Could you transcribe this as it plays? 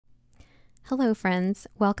Hello friends,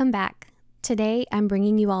 welcome back. Today I'm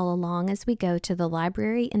bringing you all along as we go to the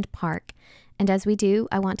library and park, and as we do,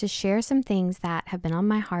 I want to share some things that have been on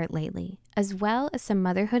my heart lately, as well as some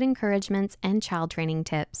motherhood encouragements and child training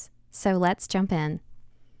tips. So let's jump in.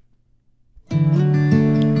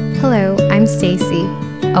 Hello, I'm Stacy,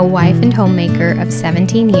 a wife and homemaker of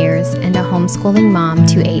 17 years and a homeschooling mom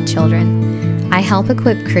to 8 children. I help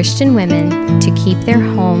equip Christian women to keep their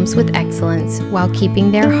homes with excellence while keeping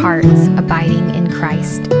their hearts abiding in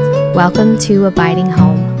Christ. Welcome to Abiding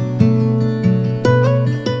Home.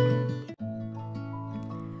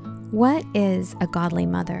 What is a godly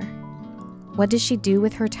mother? What does she do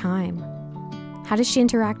with her time? How does she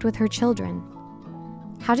interact with her children?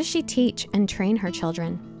 How does she teach and train her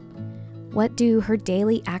children? What do her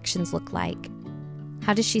daily actions look like?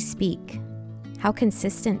 How does she speak? How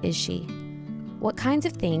consistent is she? What kinds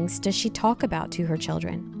of things does she talk about to her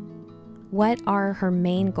children? What are her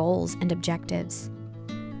main goals and objectives?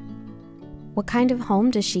 What kind of home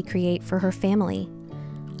does she create for her family?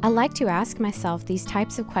 I like to ask myself these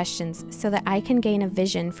types of questions so that I can gain a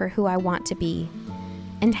vision for who I want to be.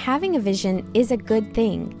 And having a vision is a good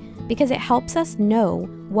thing because it helps us know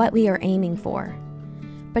what we are aiming for.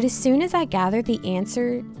 But as soon as I gather the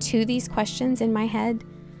answer to these questions in my head,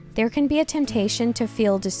 there can be a temptation to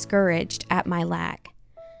feel discouraged at my lack.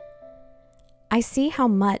 I see how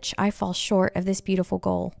much I fall short of this beautiful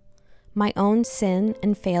goal. My own sin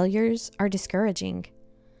and failures are discouraging.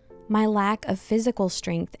 My lack of physical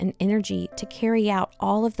strength and energy to carry out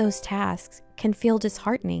all of those tasks can feel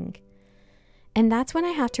disheartening. And that's when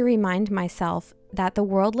I have to remind myself that the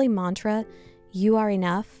worldly mantra, "You are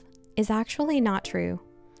enough," is actually not true.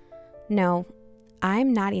 No,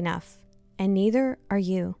 I'm not enough, and neither are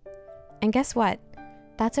you. And guess what?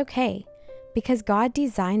 That's okay, because God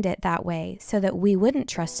designed it that way so that we wouldn't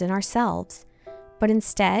trust in ourselves, but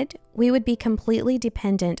instead we would be completely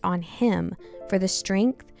dependent on Him for the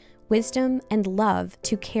strength, wisdom, and love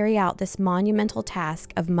to carry out this monumental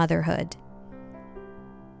task of motherhood.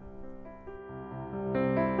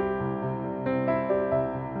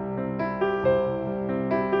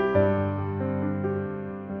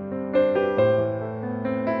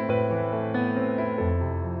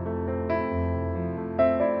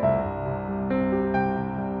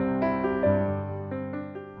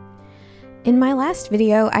 In my last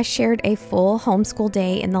video, I shared a full homeschool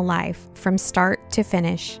day in the life from start to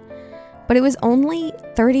finish, but it was only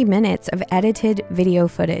 30 minutes of edited video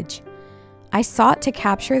footage. I sought to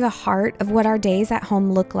capture the heart of what our days at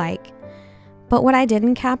home look like, but what I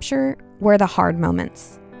didn't capture were the hard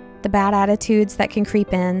moments, the bad attitudes that can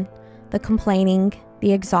creep in, the complaining,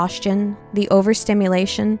 the exhaustion, the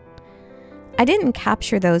overstimulation. I didn't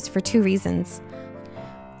capture those for 2 reasons.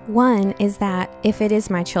 One is that if it is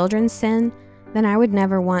my children's sin, then I would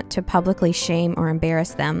never want to publicly shame or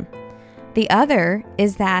embarrass them. The other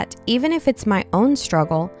is that even if it's my own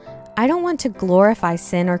struggle, I don't want to glorify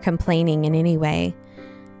sin or complaining in any way.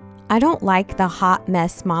 I don't like the hot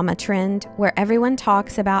mess mama trend where everyone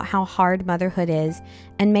talks about how hard motherhood is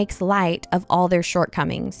and makes light of all their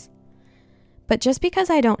shortcomings. But just because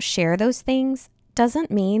I don't share those things doesn't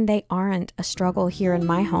mean they aren't a struggle here in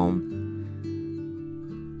my home.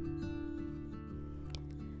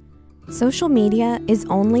 Social media is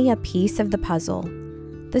only a piece of the puzzle.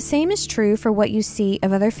 The same is true for what you see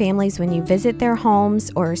of other families when you visit their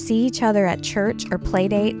homes or see each other at church or play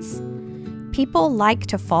dates. People like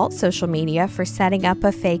to fault social media for setting up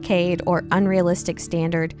a facade or unrealistic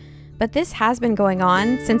standard, but this has been going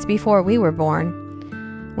on since before we were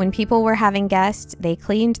born. When people were having guests, they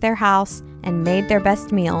cleaned their house and made their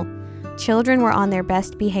best meal. Children were on their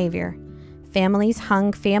best behavior. Families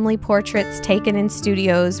hung family portraits taken in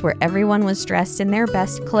studios where everyone was dressed in their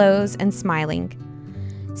best clothes and smiling.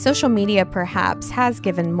 Social media perhaps has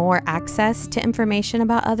given more access to information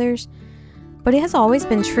about others, but it has always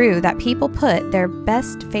been true that people put their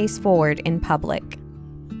best face forward in public.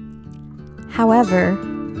 However,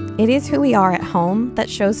 it is who we are at home that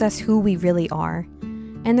shows us who we really are.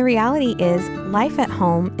 And the reality is, life at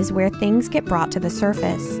home is where things get brought to the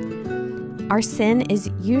surface. Our sin is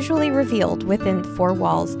usually revealed within the 4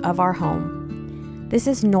 walls of our home. This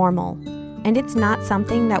is normal, and it's not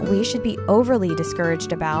something that we should be overly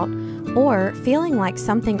discouraged about or feeling like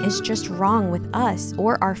something is just wrong with us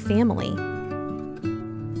or our family.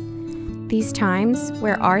 These times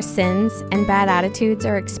where our sins and bad attitudes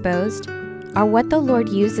are exposed are what the Lord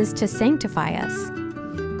uses to sanctify us.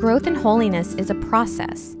 Growth in holiness is a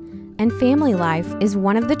process, and family life is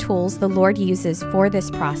one of the tools the Lord uses for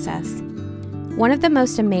this process. One of the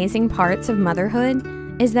most amazing parts of motherhood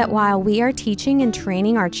is that while we are teaching and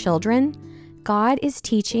training our children, God is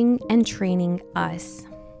teaching and training us.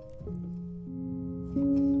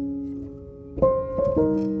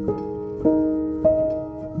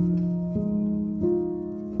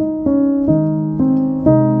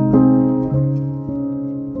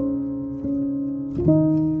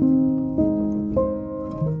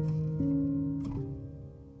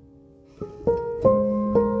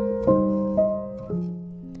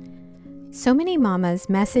 So many mamas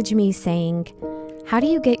message me saying, how do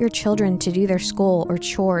you get your children to do their school or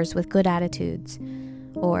chores with good attitudes?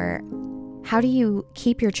 Or how do you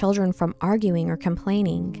keep your children from arguing or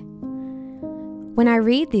complaining? When I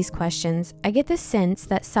read these questions, I get the sense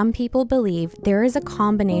that some people believe there is a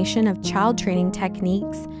combination of child training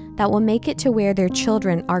techniques that will make it to where their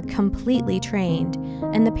children are completely trained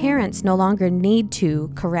and the parents no longer need to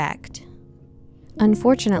correct.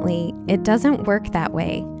 Unfortunately, it doesn't work that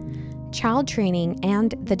way. Child training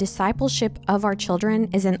and the discipleship of our children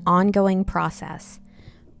is an ongoing process.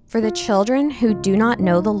 For the children who do not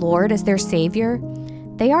know the Lord as their Savior,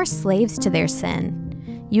 they are slaves to their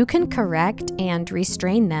sin. You can correct and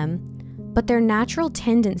restrain them, but their natural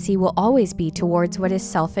tendency will always be towards what is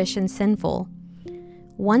selfish and sinful.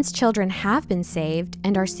 Once children have been saved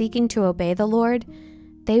and are seeking to obey the Lord,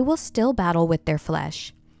 they will still battle with their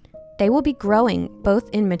flesh. They will be growing both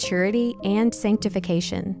in maturity and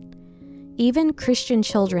sanctification. Even Christian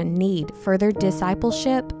children need further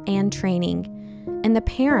discipleship and training, and the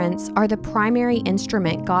parents are the primary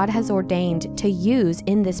instrument God has ordained to use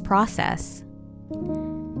in this process.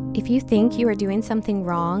 If you think you are doing something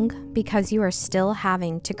wrong because you are still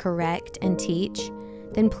having to correct and teach,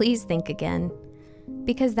 then please think again,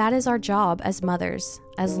 because that is our job as mothers,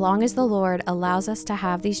 as long as the Lord allows us to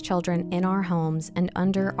have these children in our homes and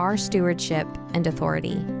under our stewardship and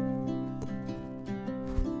authority.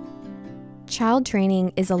 Child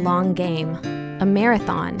training is a long game, a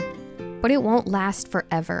marathon, but it won't last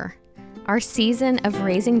forever. Our season of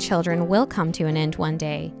raising children will come to an end one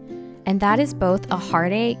day, and that is both a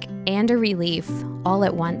heartache and a relief all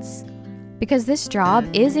at once, because this job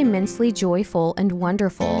is immensely joyful and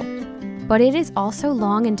wonderful, but it is also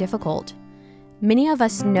long and difficult. Many of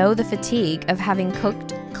us know the fatigue of having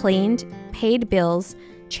cooked, cleaned, paid bills,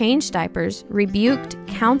 changed diapers, rebuked,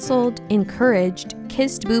 counseled, encouraged,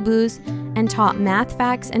 kissed boo-boos, and taught math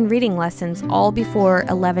facts and reading lessons all before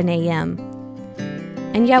 11 a.m.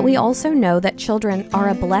 And yet we also know that children are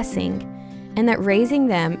a blessing, and that raising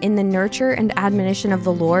them in the nurture and admonition of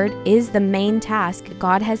the Lord is the main task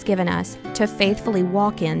God has given us to faithfully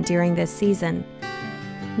walk in during this season.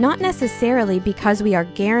 Not necessarily because we are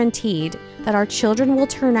guaranteed that our children will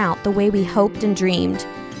turn out the way we hoped and dreamed,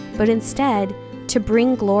 but instead to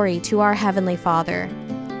bring glory to our Heavenly Father.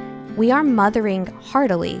 We are mothering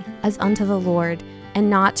heartily as unto the Lord, and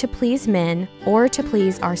not to please men or to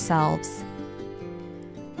please ourselves.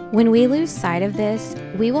 When we lose sight of this,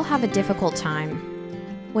 we will have a difficult time.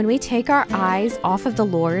 When we take our eyes off of the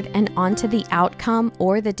Lord and onto the outcome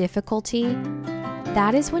or the difficulty,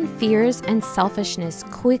 that is when fears and selfishness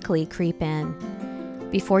quickly creep in.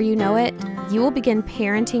 Before you know it, you will begin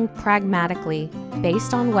parenting pragmatically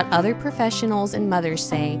based on what other professionals and mothers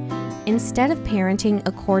say, instead of parenting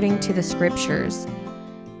according to the scriptures.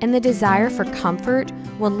 And the desire for comfort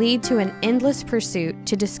will lead to an endless pursuit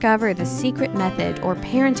to discover the secret method or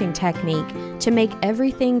parenting technique to make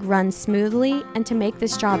everything run smoothly and to make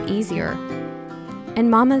this job easier.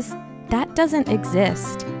 And mamas, that doesn't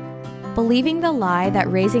exist. Believing the lie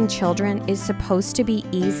that raising children is supposed to be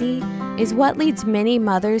easy is what leads many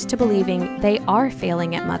mothers to believing they are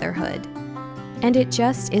failing at motherhood. And it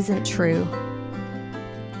just isn't true.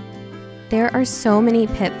 There are so many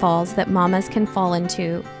pitfalls that mamas can fall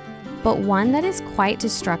into, but one that is quite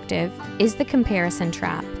destructive is the comparison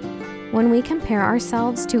trap. When we compare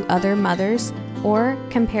ourselves to other mothers or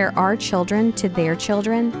compare our children to their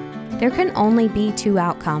children, there can only be two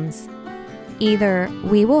outcomes. Either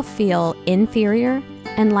we will feel inferior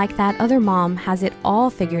and like that other mom has it all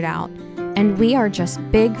figured out and we are just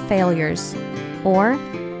big failures, or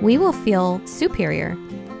we will feel superior.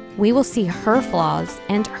 We will see her flaws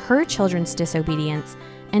and her children's disobedience,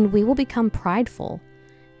 and we will become prideful.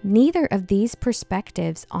 Neither of these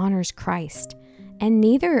perspectives honors Christ, and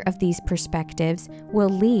neither of these perspectives will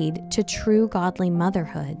lead to true godly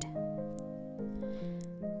motherhood.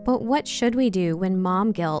 But what should we do when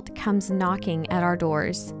mom guilt comes knocking at our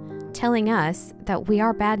doors, telling us that we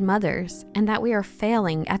are bad mothers and that we are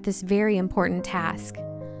failing at this very important task?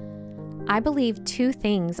 I believe two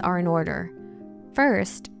things are in order.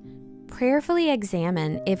 First, prayerfully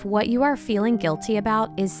examine if what you are feeling guilty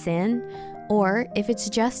about is sin, or if it's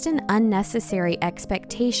just an unnecessary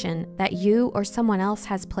expectation that you or someone else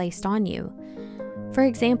has placed on you. For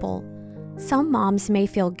example, some moms may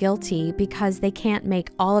feel guilty because they can't make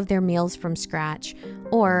all of their meals from scratch,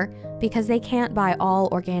 or because they can't buy all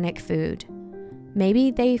organic food.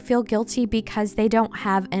 Maybe they feel guilty because they don't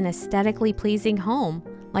have an aesthetically pleasing home,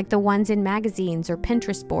 like the ones in magazines or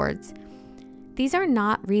Pinterest boards. These are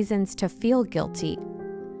not reasons to feel guilty,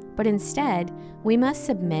 but instead, we must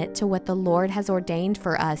submit to what the Lord has ordained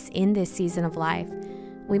for us in this season of life.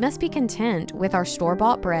 We must be content with our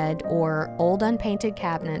store-bought bread or old unpainted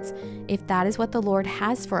cabinets if that is what the Lord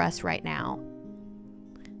has for us right now.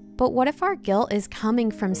 But what if our guilt is coming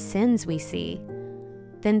from sins we see?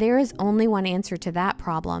 Then there is only one answer to that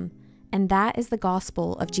problem, and that is the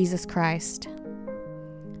gospel of Jesus Christ.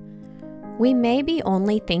 We may be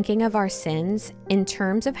only thinking of our sins in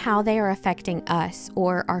terms of how they are affecting us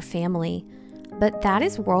or our family, but that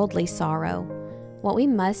is worldly sorrow. What we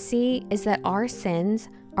must see is that our sins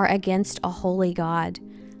are against a holy God,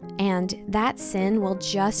 and that sin will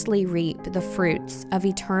justly reap the fruits of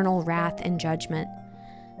eternal wrath and judgment.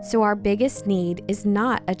 So our biggest need is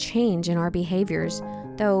not a change in our behaviors,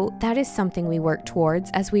 though that is something we work towards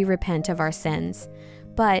as we repent of our sins.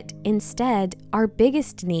 But instead, our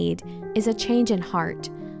biggest need is a change in heart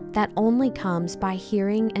that only comes by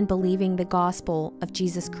hearing and believing the gospel of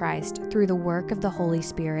Jesus Christ through the work of the Holy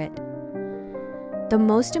Spirit. The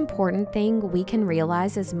most important thing we can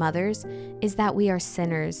realize as mothers is that we are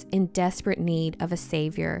sinners in desperate need of a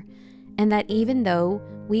Savior, and that even though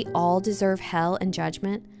we all deserve hell and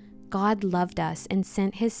judgment, God loved us and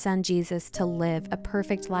sent His Son Jesus to live a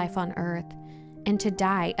perfect life on earth and to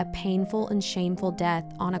die a painful and shameful death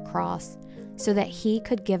on a cross so that He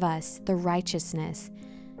could give us the righteousness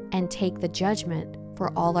and take the judgment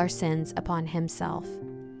for all our sins upon Himself.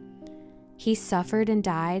 He suffered and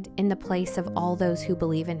died in the place of all those who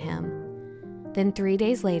believe in Him. Then 3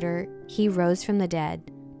 days later, He rose from the dead,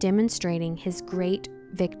 demonstrating His great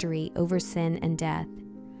victory over sin and death.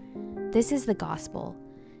 This is the gospel,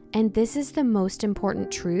 and this is the most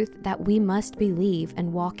important truth that we must believe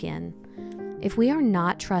and walk in. If we are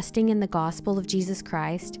not trusting in the gospel of Jesus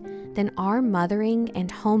Christ, then our mothering and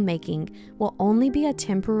homemaking will only be a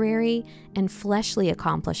temporary and fleshly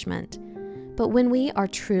accomplishment. But when we are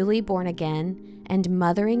truly born again and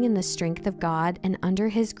mothering in the strength of God and under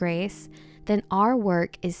His grace, then our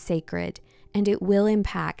work is sacred and it will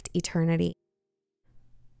impact eternity.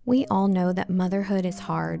 We all know that motherhood is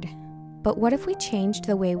hard, but what if we changed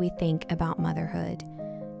the way we think about motherhood?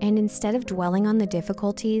 And instead of dwelling on the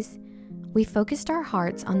difficulties, we focused our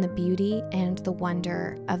hearts on the beauty and the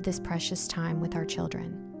wonder of this precious time with our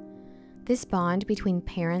children. This bond between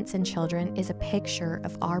parents and children is a picture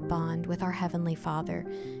of our bond with our Heavenly Father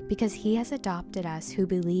because He has adopted us who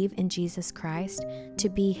believe in Jesus Christ to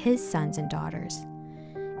be His sons and daughters.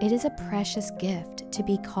 It is a precious gift to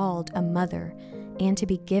be called a mother and to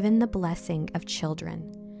be given the blessing of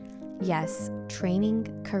children. Yes, training,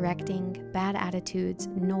 correcting, bad attitudes,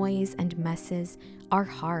 noise, and messes are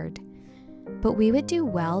hard. But we would do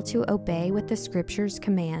well to obey what the Scriptures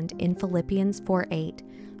command in Philippians 4:8,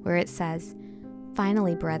 where it says,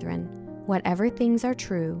 "Finally, brethren, whatever things are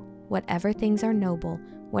true, whatever things are noble,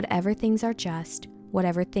 whatever things are just,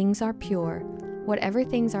 whatever things are pure, whatever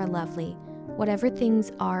things are lovely, whatever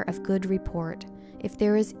things are of good report, if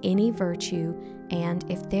there is any virtue, and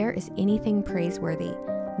if there is anything praiseworthy,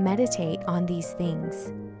 meditate on these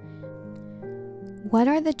things." What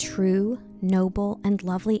are the true, noble, and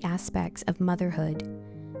lovely aspects of motherhood?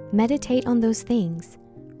 Meditate on those things.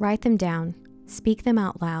 Write them down. Speak them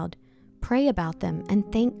out loud. Pray about them and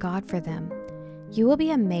thank God for them. You will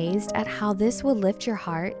be amazed at how this will lift your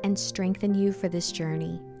heart and strengthen you for this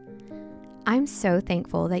journey. I'm so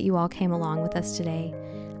thankful that you all came along with us today.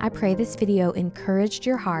 I pray this video encouraged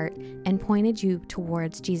your heart and pointed you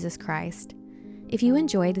towards Jesus Christ. If you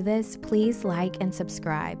enjoyed this, please like and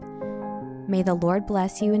subscribe. May the Lord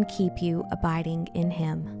bless you and keep you abiding in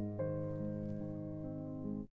Him.